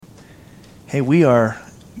Hey, we are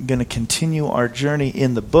going to continue our journey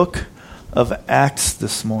in the book of Acts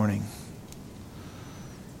this morning.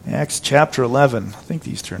 Acts chapter 11. I think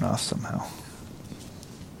these turn off somehow.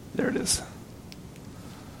 There it is.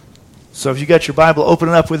 So if you got your Bible, open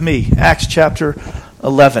it up with me. Acts chapter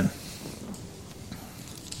 11.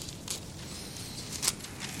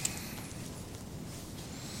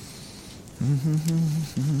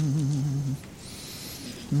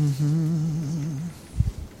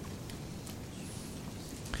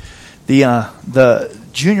 The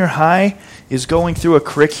junior high is going through a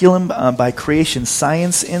curriculum by Creation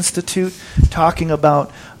Science Institute, talking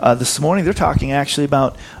about, this morning they're talking actually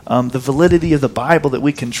about the validity of the Bible, that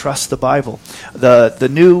we can trust the Bible. The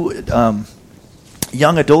new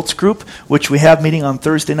young adults group, which we have meeting on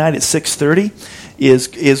Thursday night at 6:30,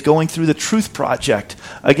 is going through the Truth Project.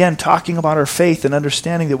 Again, talking about our faith and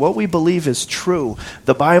understanding that what we believe is true.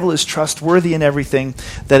 The Bible is trustworthy in everything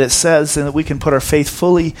that it says, and that we can put our faith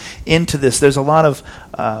fully into this. There's a lot of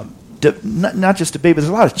not just debate, but there's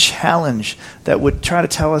a lot of challenge that would try to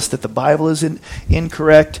tell us that the Bible is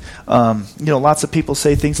incorrect. Lots of people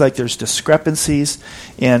say things like there's discrepancies,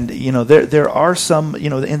 and there are some.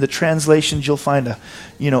 In the translations you'll find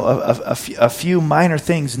a few minor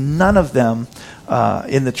things. None of them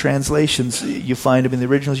in the translations you find them, in the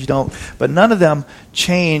originals you don't. But none of them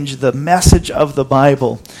change the message of the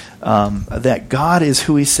Bible, that God is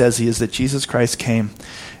who He says He is, that Jesus Christ came.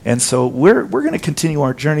 And so we're going to continue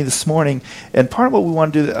our journey this morning. And part of what we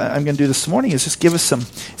want to do, I'm going to do this morning, is just give us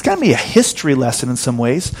it's going to be a history lesson in some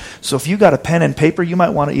ways. So if you got a pen and paper, you might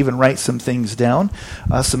want to even write some things down,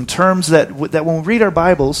 some terms that when we read our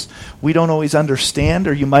Bibles, we don't always understand,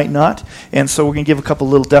 or you might not. And so we're going to give a couple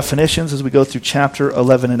little definitions as we go through chapter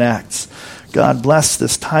 11 in Acts. God bless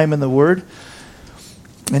this time in the Word.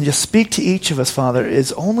 And just speak to each of us, Father,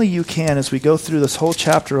 as only you can as we go through this whole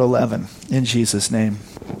chapter 11. In Jesus' name,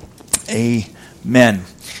 amen.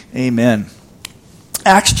 Amen.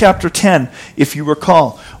 Acts chapter 10, if you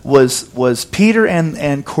recall, was Peter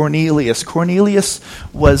and Cornelius. Cornelius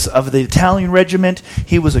was of the Italian regiment.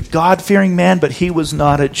 He was a God-fearing man, but he was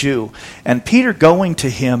not a Jew. And Peter going to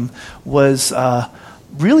him was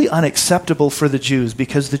really unacceptable for the Jews,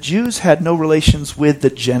 because the Jews had no relations with the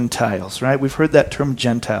Gentiles, right? We've heard that term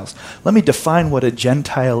Gentiles. Let me define what a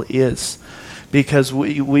Gentile is, because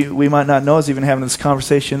we might not know, as even having this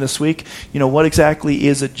conversation this week, what exactly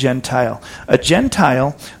is a Gentile? A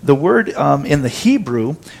Gentile, the word in the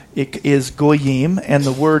Hebrew is goyim, and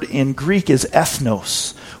the word in Greek is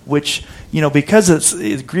ethnos, which, because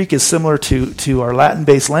Greek is similar to our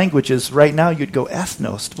Latin-based languages, right now you'd go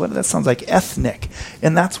ethnos. Well, that sounds like ethnic,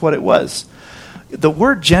 and that's what it was. The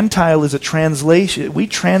word Gentile is a translation. We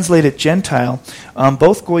translated Gentile.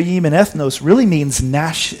 Both goyim and ethnos really means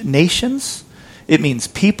nations. It means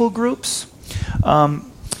people groups.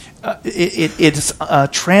 It's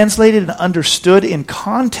translated and understood in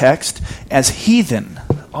context as heathen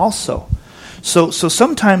also. So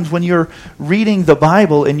sometimes when you're reading the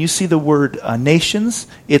Bible and you see the word nations,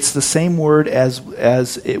 it's the same word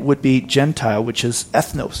as it would be Gentile, which is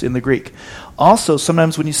ethnos in the Greek. Also,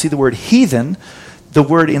 sometimes when you see the word heathen, the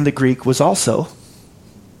word in the Greek was also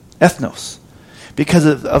ethnos, because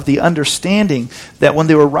of the understanding that when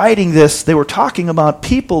they were writing this, they were talking about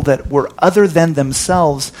people that were other than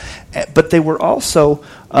themselves, but they were also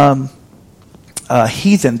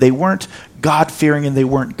heathen. They weren't God-fearing, and they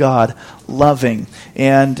weren't God-loving.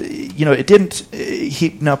 And, it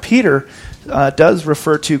didn't... Now, Peter does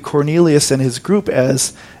refer to Cornelius and his group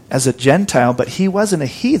as a Gentile, but he wasn't a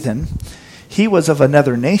heathen. He was of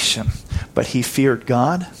another nation, but he feared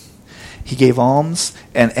God. He gave alms,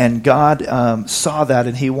 and God saw that,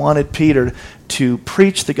 and he wanted Peter to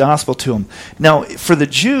preach the gospel to him. Now, for the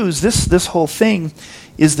Jews, this whole thing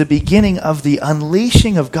is the beginning of the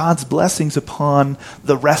unleashing of God's blessings upon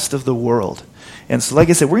the rest of the world. And so, like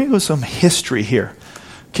I said, we're going to go some history here.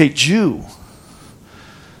 Okay, Jew.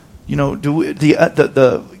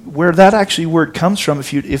 Where that actually word comes from,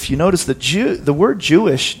 if you notice, the word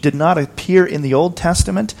Jewish did not appear in the Old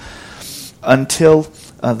Testament until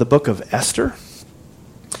the book of Esther.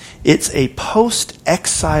 It's a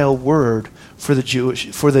post-exile word for the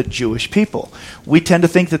Jewish people. We tend to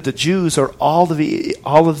think that the Jews are all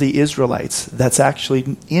of the Israelites. That's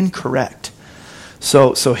actually incorrect.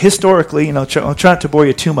 So historically, I'll try not to bore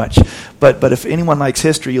you too much, but if anyone likes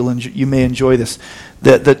history, you may enjoy this.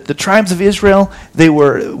 The tribes of Israel,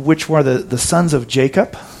 which were the sons of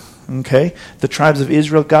Jacob. Okay, the tribes of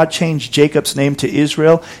Israel. God changed Jacob's name to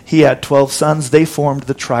Israel. He had 12 sons. They formed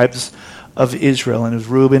the tribes of Israel. And it was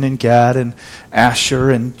Reuben and Gad and Asher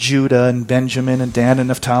and Judah and Benjamin and Dan and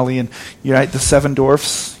Naphtali. And you're right, the seven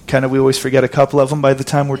dwarfs, kind of we always forget a couple of them by the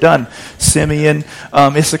time we're done. Simeon,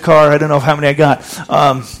 Issachar, I don't know how many I got.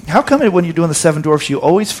 How come when you're doing the seven dwarfs, you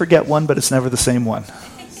always forget one, but it's never the same one?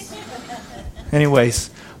 Anyways,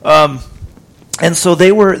 and so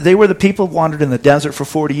they were the people who wandered in the desert for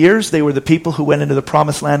 40 years. They were the people who went into the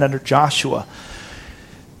promised land under Joshua.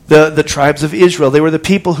 The tribes of Israel, they were the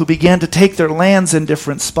people who began to take their lands in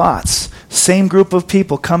different spots. Same group of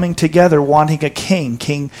people coming together wanting a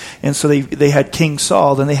king. And so they had King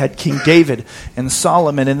Saul, then they had King David and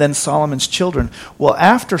Solomon, and then Solomon's children. Well,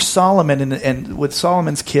 after Solomon and with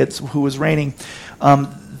Solomon's kids who was reigning,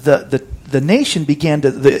 the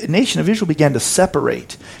nation of Israel began to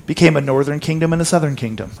separate, became a northern kingdom and a southern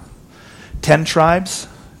kingdom. 10 tribes,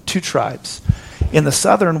 2 tribes. In the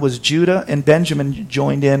southern was Judah, and Benjamin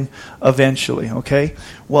joined in eventually, okay?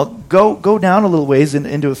 Well, go down a little ways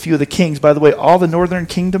into a few of the kings. By the way, all the northern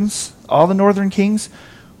kings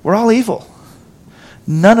were all evil.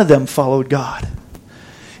 None of them followed God.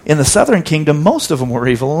 In the southern kingdom, most of them were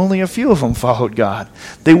evil. Only a few of them followed God.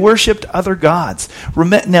 They worshipped other gods.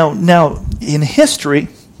 Now, in history,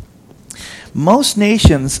 most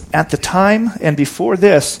nations at the time and before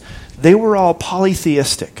this, they were all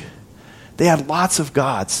polytheistic. They had lots of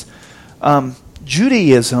gods.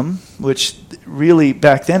 Judaism, which really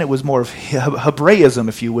back then it was more of Hebraism,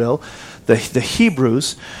 if you will, the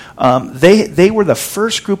Hebrews, they were the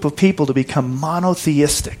first group of people to become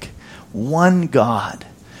monotheistic, one God.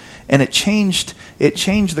 And it changed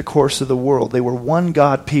the course of the world. They were one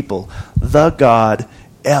God people, the God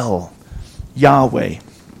El, Yahweh.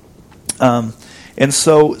 And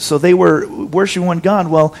so they were worshiping one God.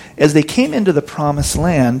 Well, as they came into the promised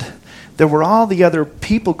land, there were all the other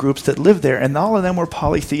people groups that lived there, and all of them were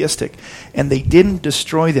polytheistic, and they didn't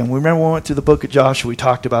destroy them. We remember when we went through the book of Joshua, we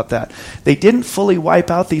talked about that. They didn't fully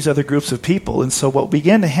wipe out these other groups of people, and so what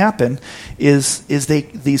began to happen is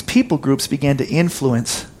these people groups began to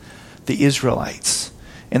influence the Israelites,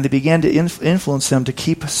 and they began to influence them to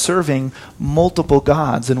keep serving multiple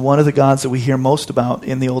gods, and one of the gods that we hear most about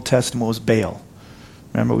in the Old Testament was Baal.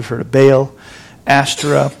 Remember, we've heard of Baal,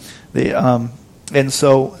 Ashtoreth, and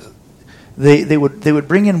so They would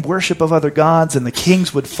bring in worship of other gods, and the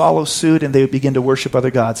kings would follow suit, and they would begin to worship other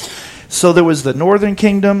gods. So there was the northern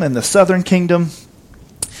kingdom and the southern kingdom.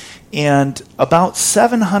 And about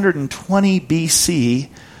 720 BC,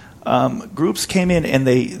 groups came in, and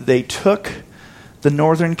they took the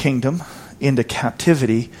northern kingdom into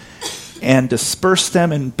captivity and dispersed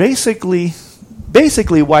them and basically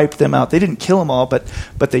wiped them out. They didn't kill them all, but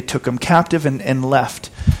they took them captive and left.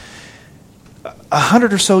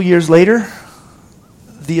 100 or so years later,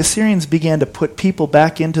 the Assyrians began to put people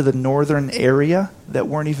back into the northern area that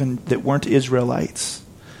weren't Israelites,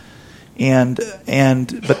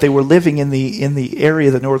 but they were living in the area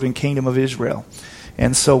of the northern kingdom of Israel.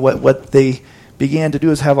 And so what they began to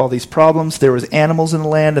do is have all these problems. There was animals in the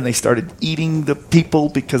land, and they started eating the people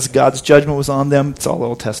because God's judgment was on them. It's all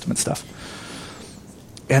Old Testament stuff.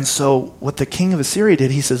 And so what the king of Assyria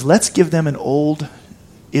did, he says, let's give them an old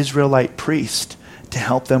Israelite priest to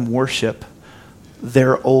help them worship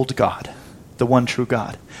their old God, the one true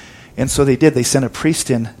God. And so they did. They sent a priest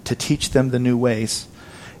in to teach them the new ways.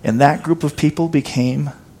 And that group of people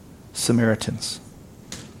became Samaritans.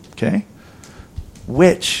 Okay?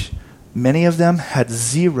 Which, many of them had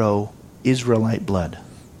 0 Israelite blood.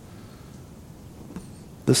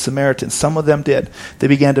 The Samaritans, some of them did. They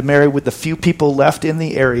began to marry with the few people left in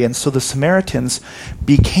the area. And so the Samaritans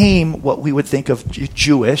became what we would think of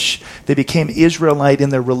Jewish. They became Israelite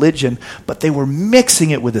in their religion, but they were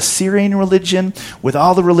mixing it with Assyrian religion, with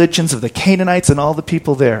all the religions of the Canaanites and all the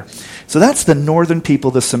people there. So that's the northern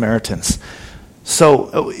people, the Samaritans.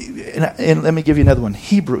 So, and let me give you another one.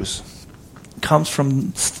 Hebrews comes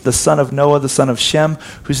from the son of Noah, the son of Shem,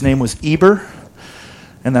 whose name was Eber.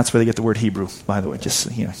 And that's where they get the word Hebrew, by the way. Just,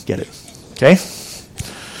 get it. Okay?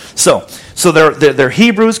 So they're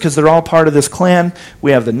Hebrews because they're all part of this clan.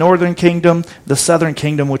 We have the northern kingdom, the southern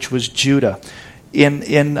kingdom, which was Judah. In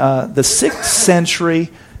the 6th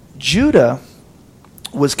century, Judah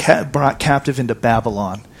was brought captive into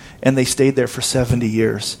Babylon, and they stayed there for 70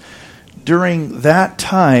 years. During that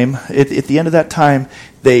time, at the end of that time,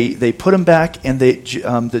 they put them back, and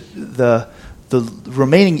the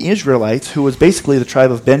remaining Israelites, who was basically the tribe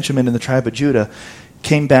of Benjamin and the tribe of Judah,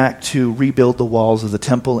 came back to rebuild the walls of the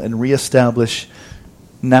temple and reestablish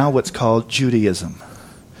now what's called Judaism.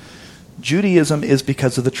 Judaism is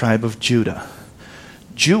because of the tribe of Judah.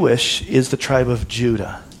 Jewish is the tribe of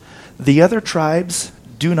Judah. The other tribes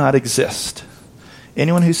do not exist.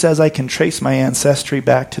 Anyone who says I can trace my ancestry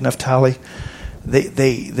back to Naphtali,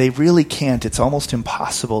 they really can't. It's almost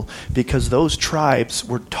impossible because those tribes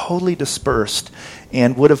were totally dispersed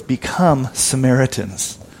and would have become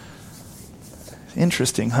Samaritans.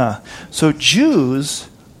 Interesting, huh? So Jews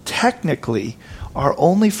technically are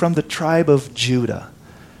only from the tribe of Judah,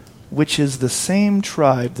 which is the same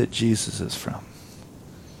tribe that Jesus is from.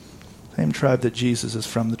 Same tribe that Jesus is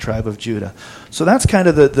from, the tribe of Judah. So that's kind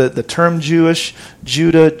of the term Jewish,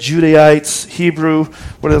 Judah, Judaites, Hebrew.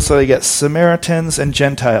 What else do they get? Samaritans and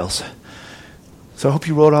Gentiles. So I hope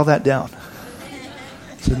you wrote all that down.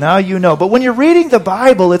 So now you know. But when you're reading the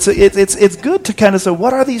Bible, it's good to kind of say,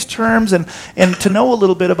 what are these terms, and to know a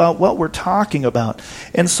little bit about what we're talking about.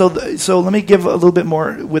 And so let me give a little bit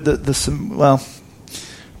more with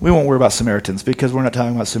we won't worry about Samaritans because we're not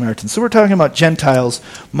talking about Samaritans. So we're talking about Gentiles,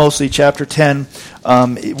 mostly chapter 10,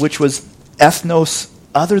 which was ethnos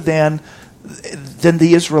other than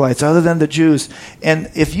the Israelites, other than the Jews. And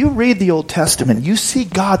if you read the Old Testament, you see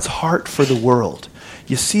God's heart for the world.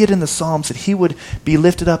 You see it in the Psalms that he would be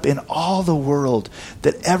lifted up in all the world,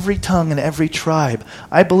 that every tongue and every tribe.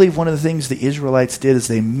 I believe one of the things the Israelites did is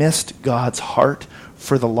they missed God's heart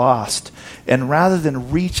for the lost. And rather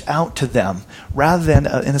than reach out to them, rather than,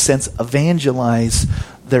 in a sense, evangelize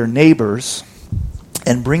their neighbors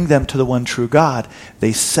and bring them to the one true God,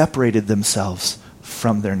 they separated themselves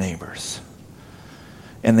from their neighbors.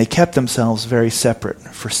 And they kept themselves very separate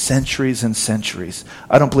for centuries and centuries.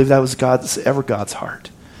 I don't believe that was ever God's heart.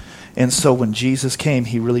 And so when Jesus came,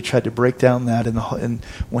 he really tried to break down that. And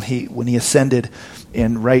when he ascended,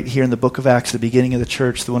 and right here in the book of Acts, the beginning of the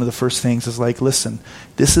church, one of the first things is like, listen,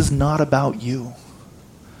 this is not about you.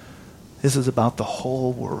 This is about the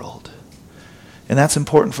whole world. And that's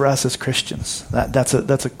important for us as Christians. That's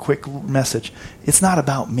a quick message. It's not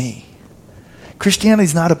about me. Christianity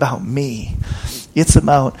is not about me. It's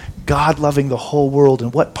about God loving the whole world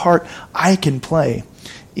and what part I can play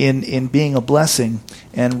in being a blessing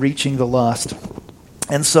and reaching the lost.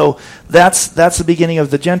 And so that's the beginning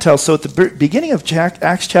of the Gentiles. So at the beginning of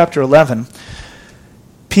Acts chapter 11,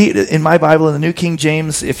 in my Bible, in the New King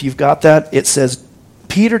James, if you've got that, it says,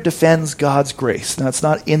 Peter defends God's grace. Now, it's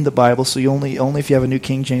not in the Bible, so you only if you have a New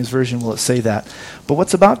King James Version will it say that. But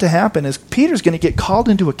what's about to happen is Peter's going to get called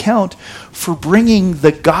into account for bringing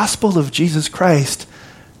the gospel of Jesus Christ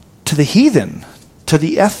to the heathen, to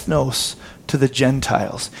the ethnos, to the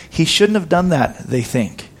Gentiles. He shouldn't have done that, they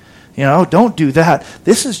think. Don't do that.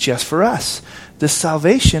 This is just for us. This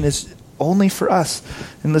salvation is only for us.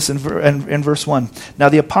 And listen, in verse 1. Now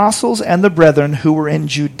the apostles and the brethren who were in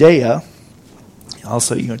Judea,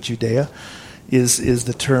 also, Judea is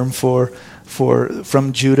the term for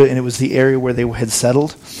from Judah, and it was the area where they had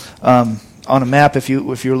settled. On a map, if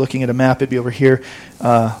you're looking at a map, it'd be over here.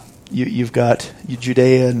 You've got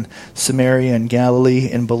Judea and Samaria and Galilee,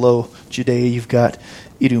 and below Judea you've got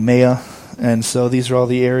Idumea. And so these are all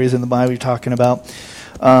the areas in the Bible you're talking about.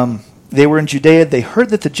 They were in Judea. They heard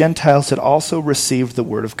that the Gentiles had also received the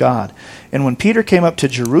word of God. And when Peter came up to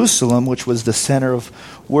Jerusalem, which was the center of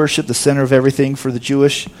worship, the center of everything for the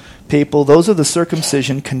Jewish people, those of the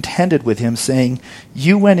circumcision contended with him, saying,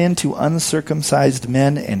 "You went into uncircumcised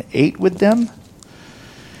men and ate with them?"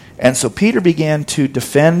 And so Peter began to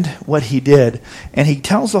defend what he did. And he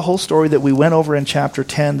tells the whole story that we went over in chapter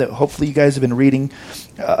 10 that hopefully you guys have been reading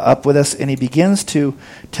up with us. And he begins to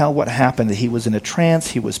tell what happened. That he was in a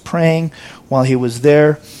trance. He was praying. While he was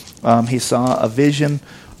there, he saw a vision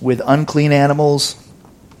with unclean animals.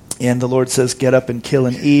 And the Lord says, get up and kill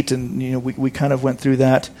and eat. And we kind of went through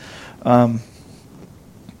that. And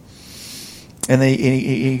then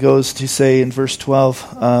he goes to say in verse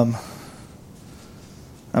 12...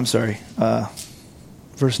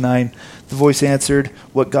 verse 9, the voice answered,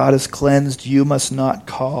 "What God has cleansed, you must not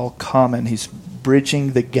call common." He's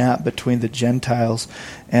bridging the gap between the Gentiles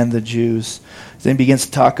and the Jews. Then he begins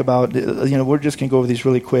to talk about, we're just going to go over these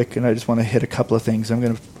really quick, and I just want to hit a couple of things. I'm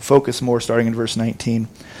going to focus more starting in verse 19.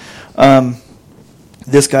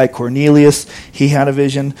 This guy, Cornelius, he had a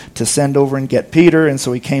vision to send over and get Peter, and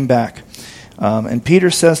so he came back. And Peter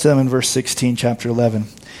says to them in verse 16, chapter 11,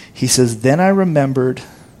 he says, "Then I remembered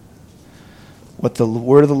what the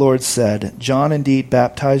word of the Lord said, John indeed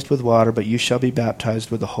baptized with water, but you shall be baptized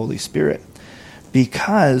with the Holy Spirit."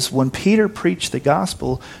 Because when Peter preached the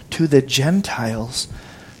gospel to the Gentiles,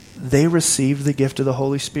 they received the gift of the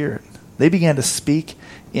Holy Spirit. They began to speak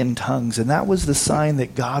in tongues, and that was the sign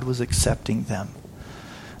that God was accepting them.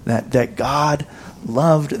 That God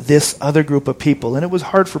loved this other group of people. And it was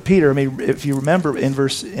hard for Peter. I mean, if you remember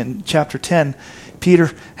in chapter 10,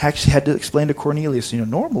 Peter actually had to explain to Cornelius,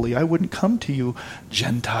 normally I wouldn't come to you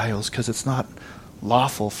Gentiles because it's not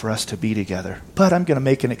lawful for us to be together. But I'm going to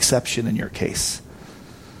make an exception in your case.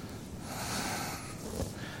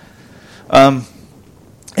 And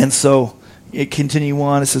so it continue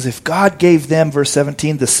on. It says, if God gave them, verse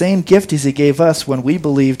 17, the same gift as he gave us when we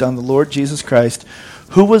believed on the Lord Jesus Christ,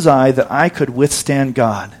 who was I that I could withstand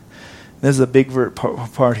God? This is a big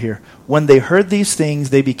part here. When they heard these things,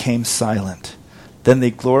 they became silent. Then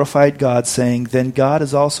they glorified God, saying, then God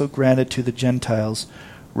has also granted to the Gentiles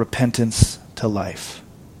repentance to life.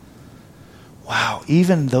 Wow,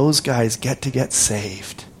 even those guys get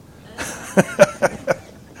saved.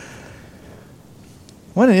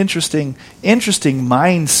 What an interesting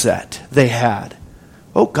mindset they had.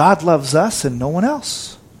 Oh, God loves us and no one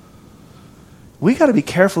else. We got to be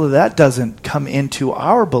careful that doesn't come into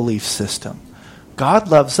our belief system. God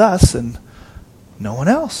loves us and no one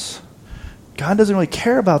else. God doesn't really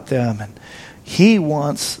care about them, and he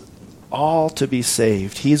wants all to be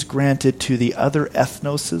saved. He's granted to the other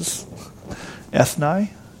ethnoses, ethni,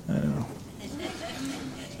 I don't know,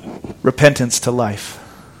 repentance to life.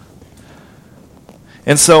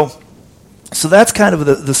 And so that's kind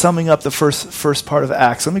of the summing up the first part of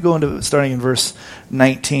Acts. Let me go into starting in verse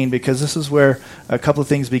 19, because this is where a couple of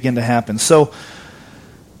things begin to happen. So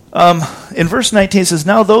in verse 19 it says,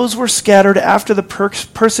 now those were scattered after the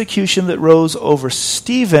persecution that rose over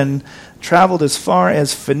Stephen traveled as far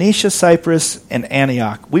as Phoenicia, Cyprus, and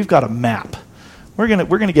Antioch. We've got a map. We're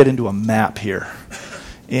gonna get into a map here.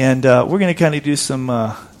 And we're going to kind of do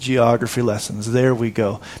some geography lessons. There we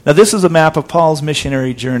go. Now, this is a map of Paul's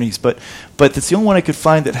missionary journeys, but it's the only one I could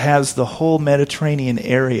find that has the whole Mediterranean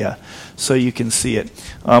area, so you can see it.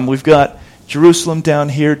 We've got Jerusalem down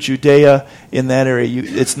here, Judea in that area.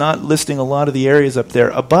 It's not listing a lot of the areas up there.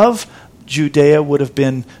 Above Judea would have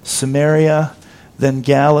been Samaria, then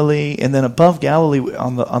Galilee, and then above Galilee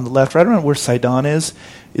on the left, right around where Sidon is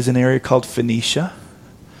an area called Phoenicia.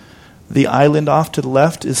 The island off to the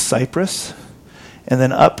left is Cyprus. And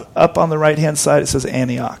then up on the right-hand side, it says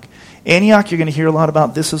Antioch. Antioch, you're going to hear a lot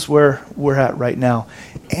about. This is where we're at right now.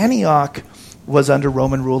 Antioch was under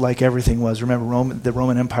Roman rule like everything was. Remember, the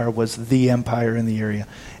Roman Empire was the empire in the area.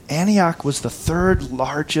 Antioch was the third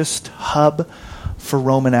largest hub for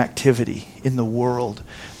Roman activity in the world.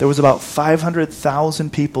 There was about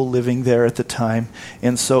 500,000 people living there at the time.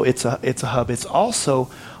 And so it's a hub. It's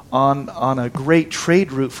also on a great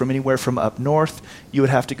trade route from anywhere from up north. You would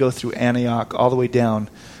have to go through Antioch all the way down,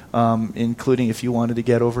 including if you wanted to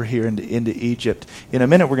get over here into Egypt. In a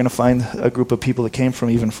minute, we're going to find a group of people that came from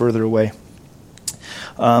even further away.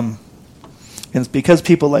 And it's because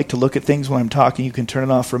people like to look at things when I'm talking, you can turn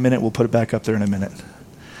it off for a minute. We'll put it back up there in a minute.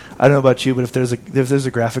 I don't know about you, but if there's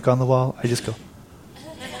a graphic on the wall, I just go.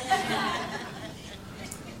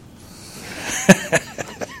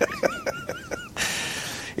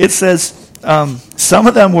 It says some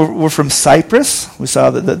of them were from Cyprus. We saw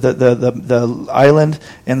the island.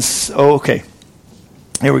 And okay.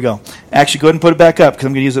 Here we go. Actually, go ahead and put it back up because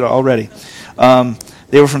I'm going to use it already.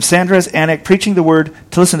 They were from Sandras, Antioch, preaching the word,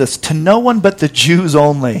 listen to this, to no one but the Jews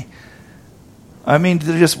only. I mean,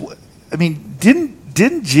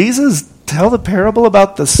 didn't Jesus tell the parable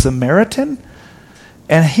about the Samaritan?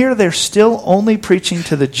 And here they're still only preaching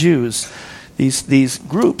to the Jews. These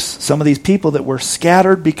groups, some of these people that were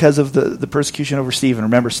scattered because of the persecution over Stephen.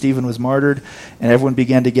 Remember, Stephen was martyred, and everyone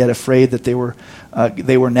began to get afraid that they were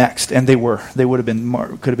next, and they were. They could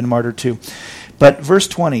have been martyred too. But verse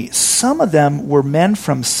 20, some of them were men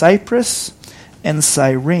from Cyprus and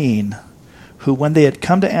Cyrene, who when they had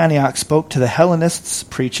come to Antioch spoke to the Hellenists,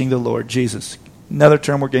 preaching the Lord Jesus. Another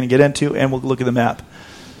term we're going to get into, and we'll look at the map.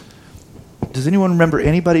 Does anyone remember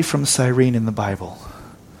anybody from Cyrene in the Bible?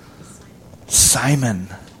 Simon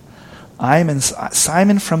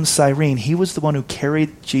from Cyrene. He was the one who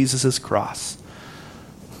carried Jesus' cross.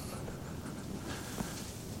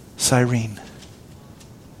 Cyrene.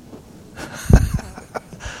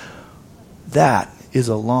 That is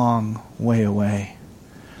a long way away.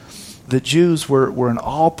 The Jews were in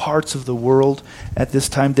all parts of the world at this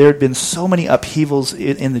time. There had been so many upheavals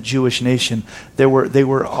in the Jewish nation. They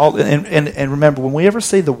were all, and remember, when we ever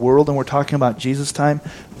say the world and we're talking about Jesus' time,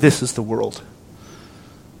 this is the world.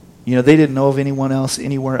 You know, they didn't know of anyone else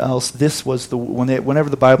anywhere else. This was whenever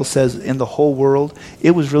the Bible says in the whole world,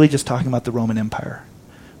 it was really just talking about the Roman Empire,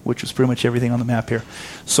 which was pretty much everything on the map here.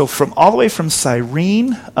 So from all the way from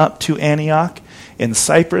Cyrene up to Antioch in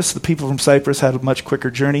Cyprus, the people from Cyprus had a much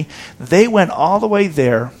quicker journey. They went all the way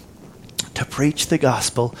there to preach the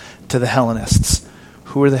gospel to the Hellenists.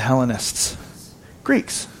 Who are the Hellenists?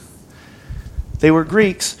 Greeks. They were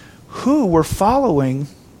Greeks who were following,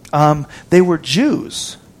 they were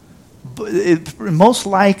Jews, most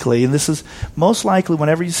likely, and this is most likely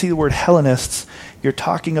whenever you see the word Hellenists, you're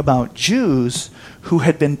talking about Jews who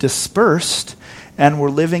had been dispersed and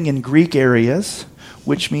were living in Greek areas,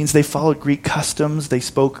 which means they followed Greek customs, they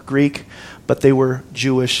spoke Greek, but they were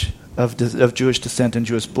Jewish, of Jewish descent and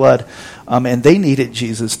Jewish blood, and they needed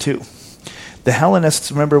Jesus too. The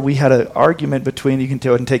Hellenists, remember, we had an argument between, you can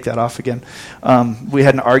go ahead and take that off again. We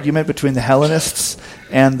had an argument between the Hellenists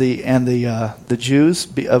and the Jews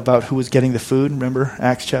about who was getting the food. Remember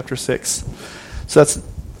Acts chapter 6? So that's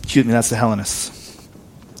the Hellenists.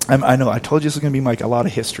 I know, I told you this is going to be like a lot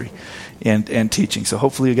of history and teaching, so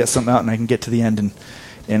hopefully you'll get something out and I can get to the end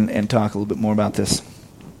and talk a little bit more about this.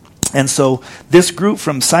 And so this group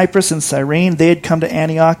from Cyprus and Cyrene, they had come to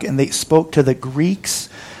Antioch and they spoke to the Greeks,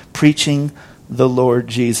 preaching the Lord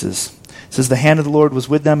Jesus. It says the hand of the Lord was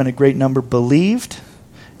with them, and a great number believed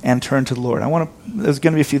and turned to the Lord. There's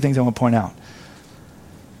going to be a few things I want to point out.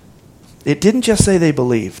 It didn't just say they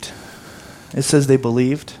believed. It says they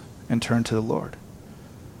believed and turned to the Lord.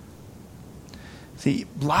 See,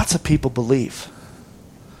 lots of people believe.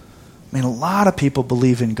 A lot of people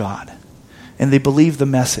believe in God, and they believe the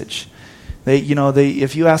message.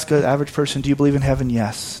 If you ask an average person, do you believe in heaven?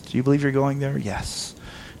 Yes. Do you believe you're going there? Yes.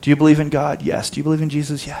 Do you believe in God? Yes. Do you believe in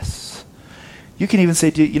Jesus? Yes. You can even say,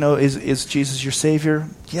 is Jesus your Savior?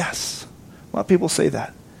 Yes. A lot of people say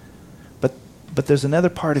that. But there's another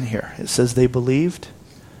part in here. It says they believed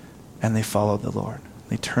and they followed the Lord.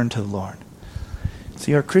 They turned to the Lord.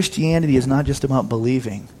 See, our Christianity is not just about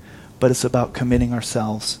believing, but it's about committing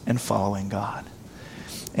ourselves and following God.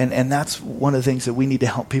 And that's one of the things that we need to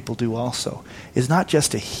help people do also, is not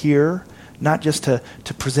just to hear, not just to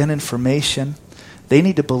present information. They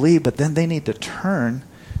need to believe, but then they need to turn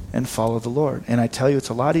and follow the Lord. And I tell you, it's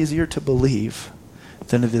a lot easier to believe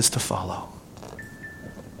than it is to follow.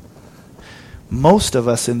 Most of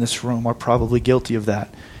us in this room are probably guilty of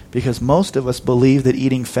that, because most of us believe that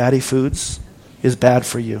eating fatty foods is bad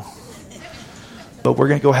for you. But we're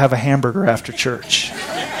going to go have a hamburger after church.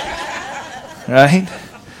 Right?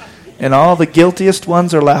 And all the guiltiest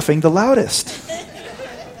ones are laughing the loudest.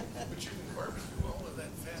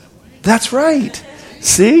 That's right.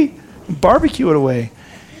 See? Barbecue it away.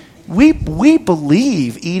 We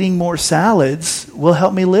believe eating more salads will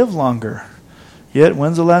help me live longer. Yet,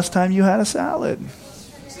 when's the last time you had a salad?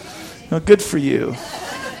 Well, good for you.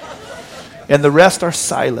 And the rest are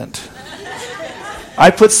silent. I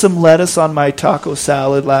put some lettuce on my taco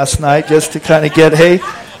salad last night just to kind of get,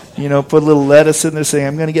 put a little lettuce in there, saying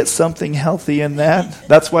I'm going to get something healthy in that.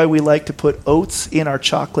 That's why we like to put oats in our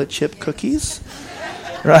chocolate chip cookies.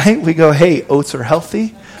 Right? We go, hey, oats are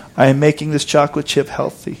healthy. I am making this chocolate chip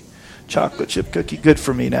healthy. Chocolate chip cookie, good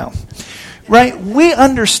for me now. Right? We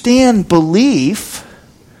understand belief,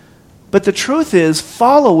 but the truth is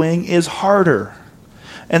following is harder.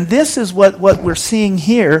 And this is what we're seeing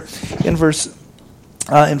here in verse,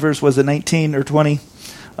 was it 19 or 20?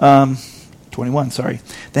 21, sorry.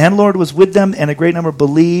 The hand of the Lord was with them, and a great number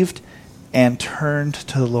believed and turned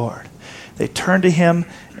to the Lord. They turned to him,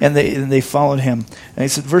 and they followed him. And he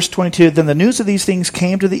said, verse 22, then the news of these things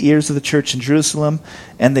came to the ears of the church in Jerusalem,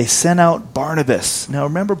 and they sent out Barnabas. Now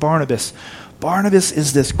remember Barnabas. Barnabas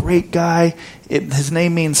is this great guy. His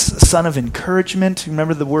name means son of encouragement.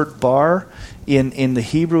 Remember the word bar in the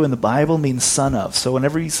Hebrew in the Bible means son of. So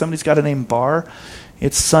whenever somebody's got a name Bar,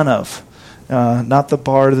 it's son of. Not the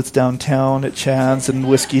bar that's downtown at Chad's and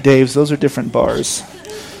Whiskey Dave's. Those are different bars.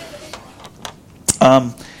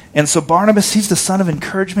 And so Barnabas, he's the son of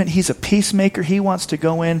encouragement. He's a peacemaker. He wants to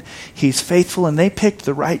go in. He's faithful. And they picked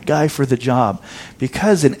the right guy for the job.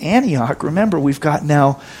 Because in Antioch, remember, we've got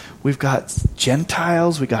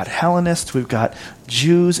Gentiles, we've got Hellenists, we've got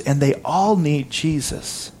Jews, and they all need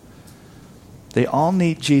Jesus. They all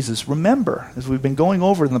need Jesus. Remember, as we've been going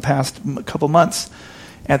over in the past couple months,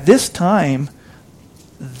 at this time,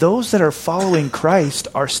 those that are following Christ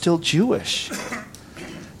are still Jewish.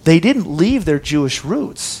 They didn't leave their Jewish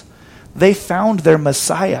roots. They found their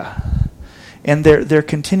Messiah. And they're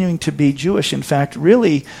continuing to be Jewish. In fact,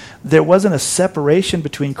 really, there wasn't a separation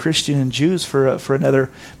between Christian and Jews for another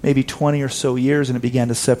maybe 20 or so years, and it began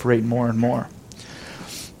to separate more and more.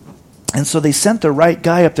 And so they sent the right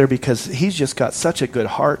guy up there because he's just got such a good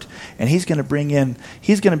heart, and he's going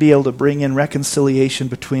to be able to bring in reconciliation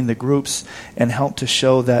between the groups and help to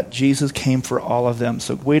show that Jesus came for all of them.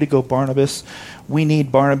 So way to go, Barnabas. We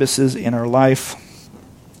need Barnabases in our life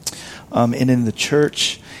and in the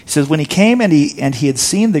church. He says, when he came and he had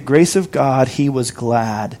seen the grace of God, he was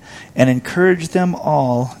glad and encouraged them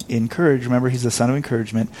all. Remember, he's the son of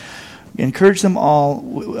encouragement. Encourage them all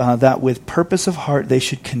that with purpose of heart they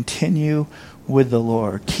should continue with the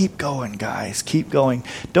Lord. Keep going, guys. Keep going.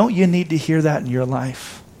 Don't you need to hear that in your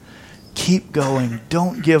life? Keep going.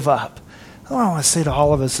 Don't give up. That's what I want to say to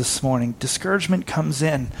all of us this morning. Discouragement comes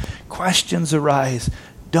in. Questions arise.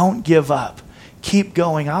 Don't give up. Keep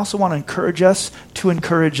going. I also want to encourage us to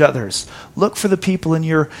encourage others. Look for the people in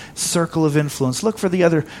your circle of influence. Look for the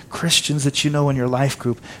other Christians that you know in your life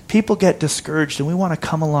group. People get discouraged, and we want to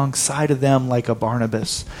come alongside of them like a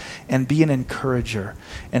Barnabas and be an encourager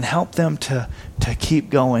and help them to keep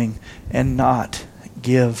going and not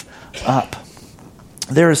give up.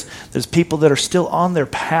 There's people that are still on their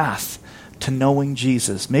path to knowing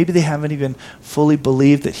Jesus. Maybe they haven't even fully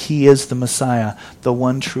believed that he is the Messiah, the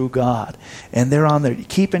one true God. And they're on there.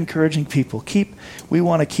 Keep encouraging people. We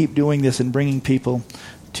want to keep doing this and bringing people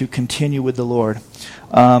to continue with the Lord.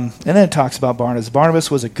 And then it talks about Barnabas. Barnabas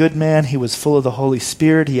was a good man. He was full of the Holy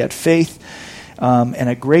Spirit. He had faith. And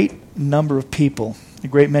a great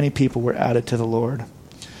many people were added to the Lord.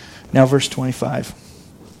 Now verse 25.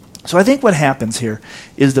 So I think what happens here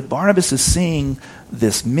is that Barnabas is seeing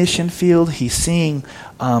this mission field. He's seeing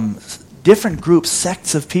different groups,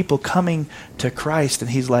 sects of people coming to Christ,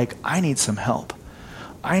 and he's like, I need some help.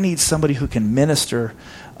 I need somebody who can minister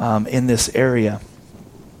in this area.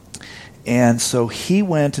 And so he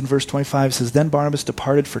went, in verse 25, says, Then Barnabas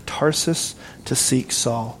departed for Tarsus to seek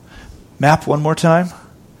Saul. Map one more time.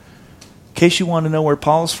 In case you want to know where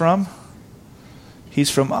Paul's from,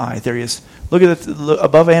 he's from there he is. Look at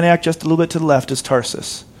above Antioch, just a little bit to the left is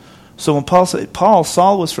Tarsus. So when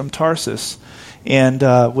Saul was from Tarsus,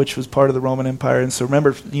 and which was part of the Roman Empire. And so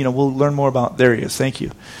remember, we'll learn more about. There he is. Thank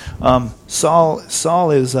you. Saul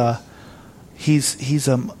is he's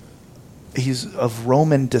of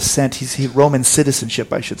Roman descent. He's Roman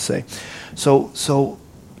citizenship, I should say. So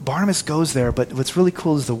Barnabas goes there, but what's really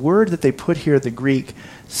cool is the word that they put here, the Greek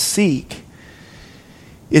seek,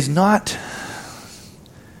 is not.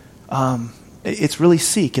 It's really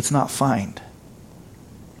seek. It's not find.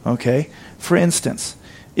 Okay? For instance,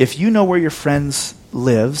 if you know where your friend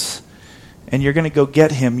lives and you're going to go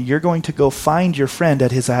get him, you're going to go find your friend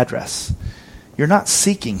at his address. You're not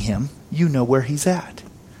seeking him. You know where he's at.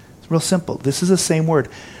 It's real simple. This is the same word.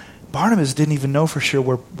 Barnabas didn't even know for sure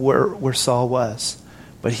where Saul was.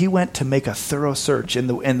 But he went to make a thorough search. And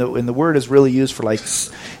the word is really used for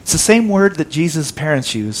it's the same word that Jesus'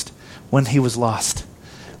 parents used when he was lost.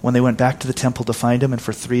 When they went back to the temple to find him, and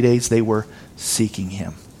for 3 days they were seeking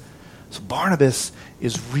him. So Barnabas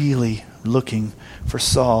is really looking for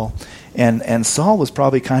Saul. And Saul was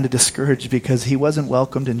probably kind of discouraged because he wasn't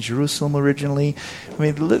welcomed in Jerusalem originally. I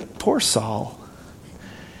mean, poor Saul.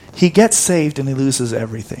 He gets saved and he loses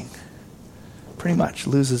everything. Pretty much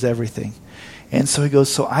loses everything. And so he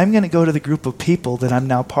goes, so I'm going to go to the group of people that I'm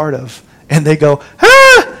now part of. And they go,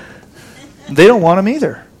 ah! They don't want him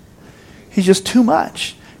either. He's just too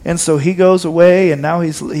much. And so he goes away, and now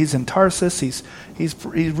he's in Tarsus. He's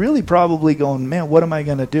really probably going, man, what am I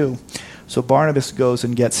going to do? So Barnabas goes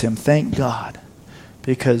and gets him. Thank God,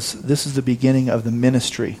 because this is the beginning of the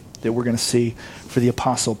ministry that we're going to see for the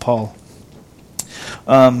Apostle Paul.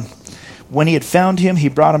 When he had found him, he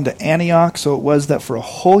brought him to Antioch. So it was that for a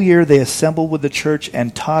whole year they assembled with the church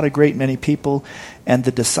and taught a great many people. And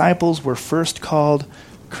the disciples were first called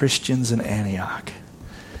Christians in Antioch.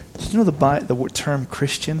 Do you know the term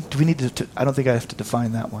Christian? Do we need to? I don't think I have to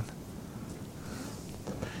define that one.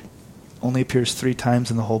 Only appears 3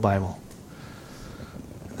 times in the whole Bible.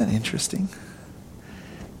 Isn't that interesting?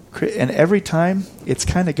 And every time, it's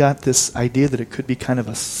kind of got this idea that it could be kind of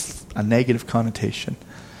a negative connotation.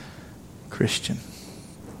 Christian.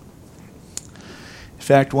 In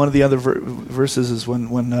fact, one of the other verses is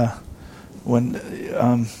when I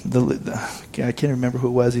can't remember who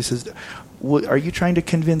it was. He says, are you trying to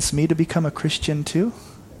convince me to become a Christian too?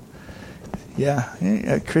 Yeah,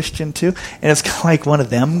 a Christian too. And it's kind of like one of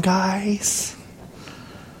them guys.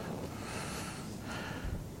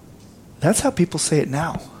 That's how people say it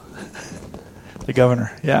now. The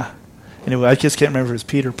governor, yeah. Anyway, I just can't remember if it was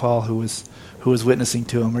Peter or Paul who was witnessing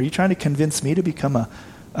to him. Are you trying to convince me to become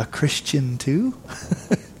a Christian too?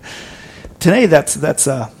 Today, that's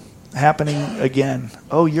happening again.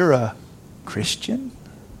 Oh, you're a Christian?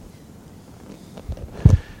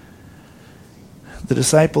 The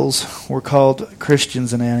disciples were called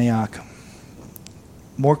Christians in Antioch.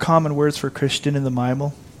 More common words for Christian in the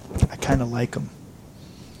Bible, I kind of like them.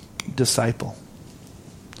 Disciple.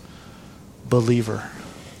 Believer.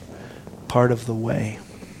 Part of the way.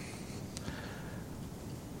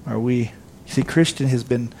 You see, Christian has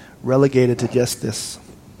been relegated to just this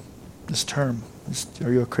term.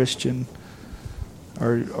 Are you a Christian?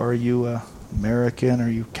 Are you American? Are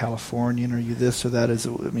you Californian? Are you this or that?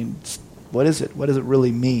 What is it? What does it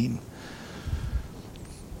really mean?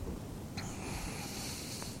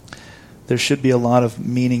 There should be a lot of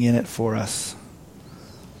meaning in it for us.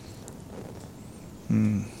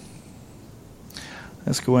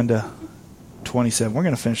 Let's go into 27. We're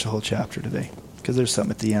going to finish the whole chapter today because there's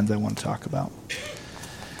something at the end I want to talk about.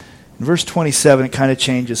 In verse 27, it kind of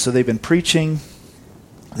changes. So they've been preaching.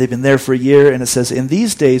 They've been there for a year, and it says, in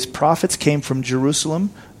these days prophets came from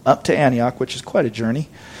Jerusalem up to Antioch, which is quite a journey.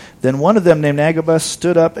 Then one of them, named Agabus,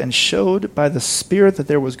 stood up and showed by the Spirit that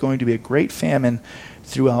there was going to be a great famine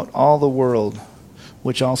throughout all the world,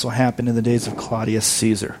 which also happened in the days of Claudius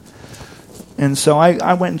Caesar. And so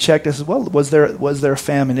I went and checked. I said, well, was there a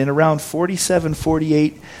famine? In around 47,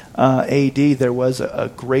 48 A.D., there was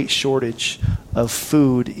a great shortage of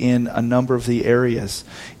food in a number of the areas.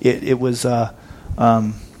 It was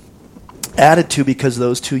added to because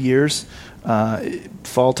those 2 years,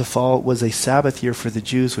 fall to fall, was a Sabbath year for the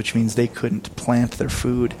Jews, which means they couldn't plant their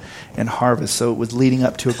food and harvest. So it was leading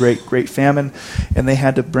up to a great famine, and they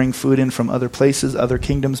had to bring food in from other places. Other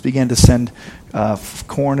kingdoms began to send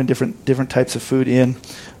corn and different types of food in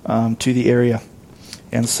to the area.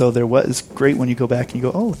 And so there was great when you go back and you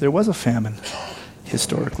go, oh, there was a famine,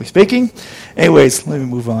 historically speaking. Anyways, let me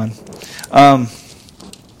move on.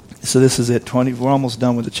 So this is it. We're almost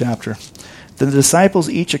done with the chapter. Then the disciples,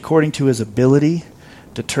 each according to his ability,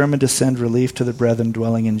 determined to send relief to the brethren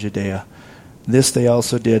dwelling in Judea. This they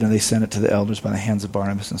also did, and they sent it to the elders by the hands of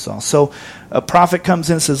Barnabas and Saul. So a prophet comes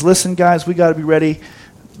in and says, listen, guys, we got to be ready.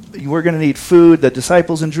 We're going to need food. The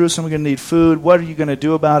disciples in Jerusalem are going to need food. What are you going to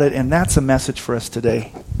do about it? And that's a message for us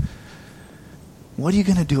today. What are you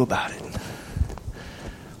going to do about it?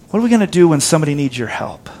 What are we going to do when somebody needs your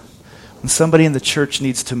help? When somebody in the church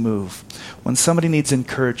needs to move? When somebody needs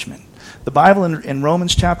encouragement? The Bible in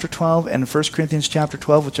Romans chapter 12 and 1 Corinthians chapter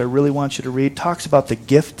 12, which I really want you to read, talks about the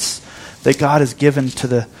gifts that God has given to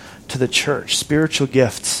the church, spiritual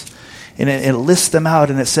gifts. And it lists them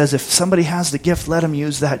out, and it says if somebody has the gift, let them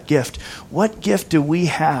use that gift. What gift do we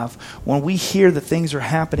have when we hear that things are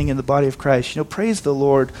happening in the body of Christ? You know, praise the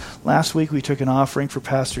Lord. Last week we took an offering for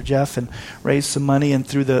Pastor Jeff and raised some money, and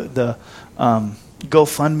through the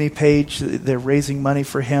GoFundMe page, they're raising money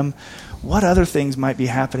for him. What other things might be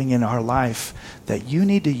happening in our life that you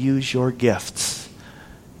need to use your gifts?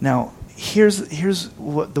 Now, here's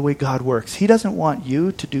what the way God works. He doesn't want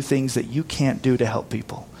you to do things that you can't do to help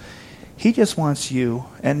people. He just wants you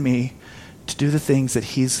and me to do the things that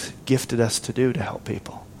he's gifted us to do to help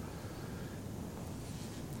people.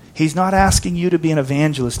 He's not asking you to be an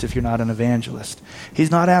evangelist if you're not an evangelist.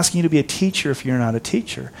 He's not asking you to be a teacher if you're not a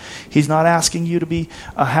teacher. He's not asking you to be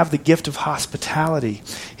have the gift of hospitality.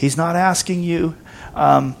 He's not asking you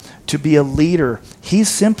to be a leader. He's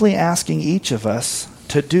simply asking each of us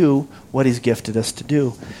to do what he's gifted us to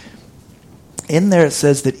do. In there it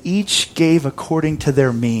says that each gave according to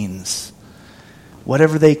their means.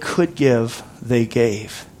 Whatever they could give, they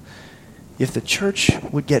gave. If the church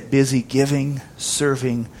would get busy giving,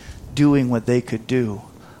 serving, doing what they could do,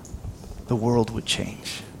 the world would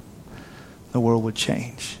change. The world would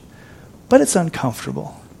change. But it's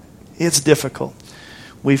uncomfortable. It's difficult.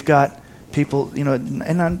 We've got people, you know,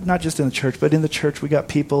 and not just in the church, but in the church we got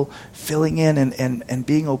people filling in and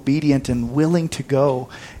being obedient and willing to go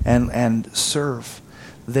and serve.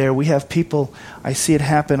 There we have people, I see it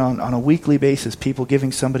happen on a weekly basis, people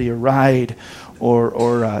giving somebody a ride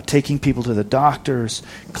or taking people to the doctors,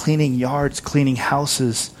 cleaning yards, cleaning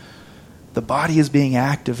houses. The body is being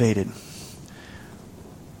activated.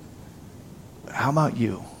 How about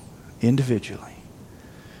you, individually?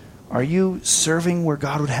 Are you serving where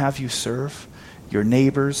God would have you serve? Your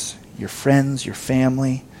neighbors, your friends, your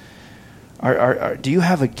family? Do you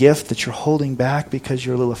have a gift that you're holding back because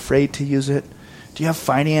you're a little afraid to use it? Do you have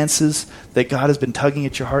finances that God has been tugging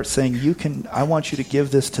at your heart saying, I want you to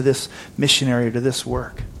give this to this missionary or to this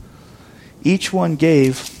work? Each one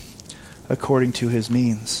gave according to his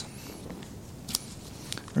means.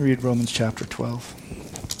 Let me read Romans chapter 12.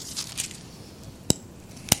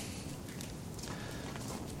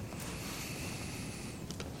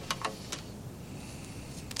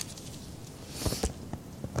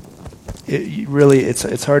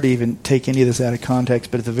 It's hard to even take any of this out of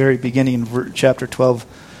context, but at the very beginning in chapter 12,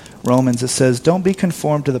 Romans, it says, don't be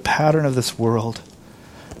conformed to the pattern of this world,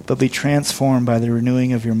 but be transformed by the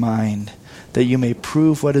renewing of your mind, that you may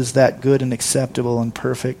prove what is that good and acceptable and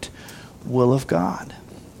perfect will of God.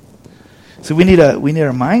 So we need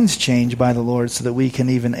our minds changed by the Lord so that we can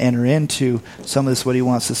even enter into some of this, what he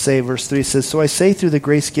wants to say. Verse 3 says, so I say through the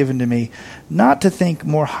grace given to me, not to think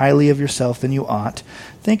more highly of yourself than you ought.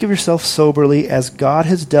 Think of yourself soberly, as God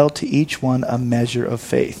has dealt to each one a measure of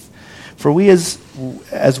faith. For we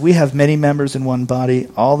as we have many members in one body,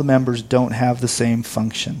 all the members don't have the same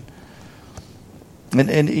function. And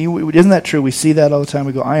isn't that true? We see that all the time.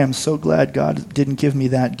 We go, I am so glad God didn't give me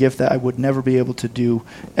that gift, that I would never be able to do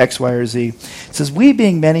X, Y, or Z. It says, we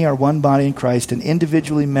being many are one body in Christ and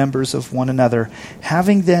individually members of one another,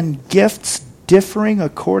 having then gifts differing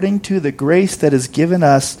according to the grace that is given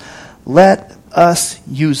us, let us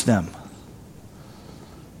use them.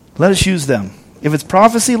 Let us use them. If it's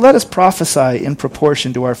prophecy, let us prophesy in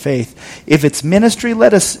proportion to our faith. If it's ministry,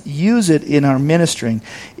 let us use it in our ministering.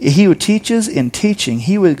 He who teaches, in teaching.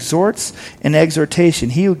 He who exhorts, in exhortation.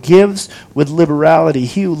 He who gives, with liberality.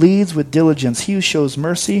 He who leads, with diligence. He who shows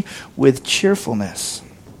mercy, with cheerfulness.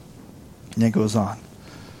 And it goes on.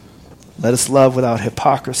 Let us love without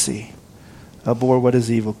hypocrisy. Abhor what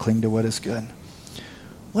is evil, cling to what is good.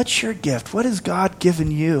 What's your gift? What has God given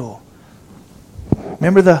you?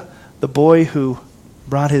 Remember the boy who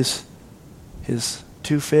brought his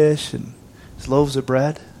 2 fish and his loaves of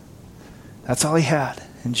bread? That's all he had,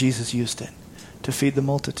 and Jesus used it to feed the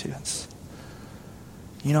multitudes.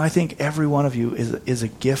 You know, I think every one of you is a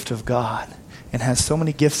gift of God and has so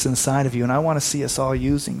many gifts inside of you, and I want to see us all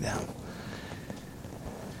using them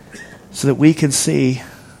so that we can see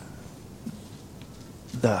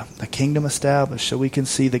the kingdom established, so we can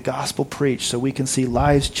see the gospel preached, so we can see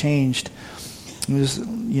lives changed.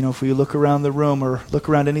 If we look around the room or look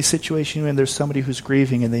around any situation you're in, there's somebody who's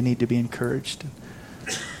grieving and they need to be encouraged.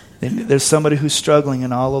 There's somebody who's struggling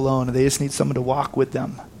and all alone and they just need someone to walk with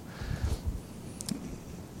them.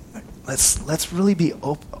 Let's really be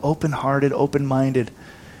open-hearted, open-minded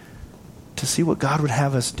to see what God would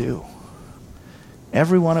have us do.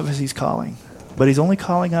 Every one of us he's calling, but he's only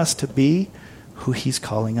calling us to be who he's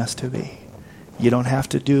calling us to be. You don't have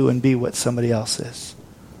to do and be what somebody else is.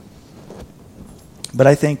 But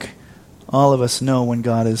I think all of us know when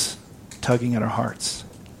God is tugging at our hearts.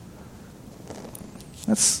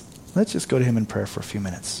 Let's just go to him in prayer for a few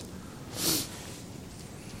minutes.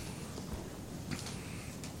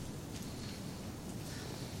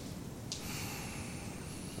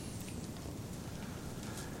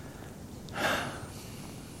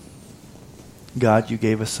 God, you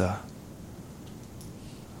gave us a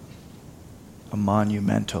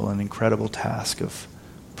monumental and incredible task of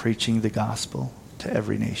preaching the gospel to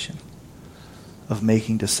every nation, of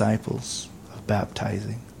making disciples, of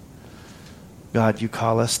baptizing. God, you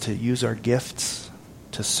call us to use our gifts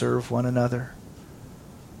to serve one another.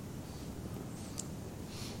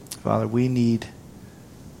 Father, we need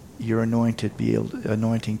your anointing to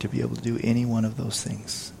be able to do any one of those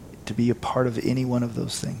things, to be a part of any one of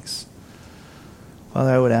those things.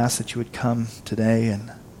 Father, I would ask that you would come today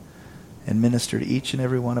and minister to each and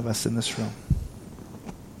every one of us in this room.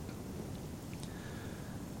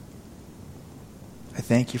 I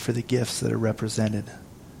thank you for the gifts that are represented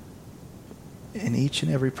in each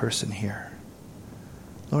and every person here.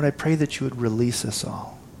 Lord, I pray that you would release us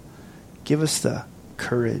all. Give us the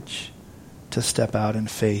courage to step out in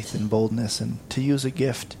faith and boldness and to use a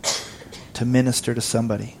gift to minister to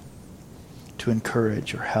somebody, to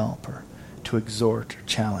encourage or help or to exhort or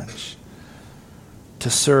challenge, to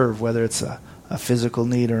serve, whether it's a physical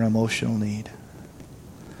need or an emotional need.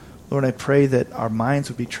 Lord, I pray that our minds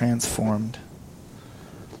would be transformed,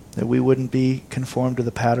 that we wouldn't be conformed to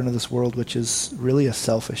the pattern of this world, which is really a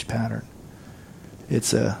selfish pattern.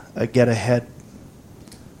 It's a get-ahead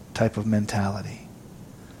type of mentality.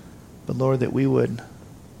 But Lord, that we would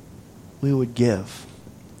give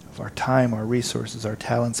of our time, our resources, our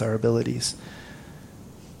talents, our abilities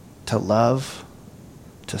to love,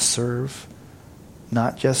 to serve,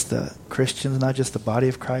 not just the Christians, not just the body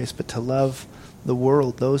of Christ, but to love the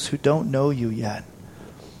world, those who don't know you yet,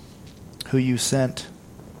 who you sent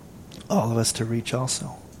all of us to reach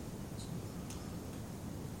also.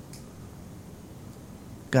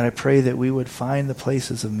 God, I pray that we would find the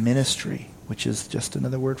places of ministry, which is just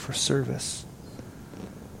another word for service,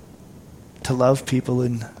 to love people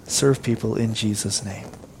and serve people in Jesus' name.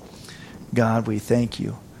 God, we thank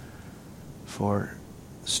you for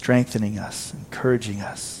strengthening us, encouraging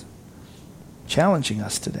us, challenging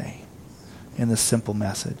us today in this simple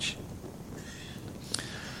message.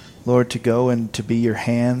 Lord, to go and to be your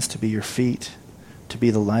hands, to be your feet, to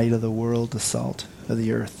be the light of the world, the salt of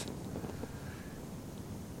the earth.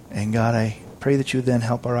 And God, I pray that you would then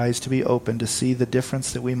help our eyes to be open to see the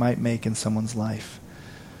difference that we might make in someone's life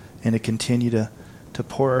and to continue to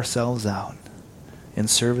pour ourselves out in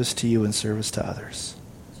service to you and service to others.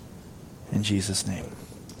 In Jesus' name,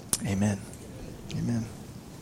 amen. Amen.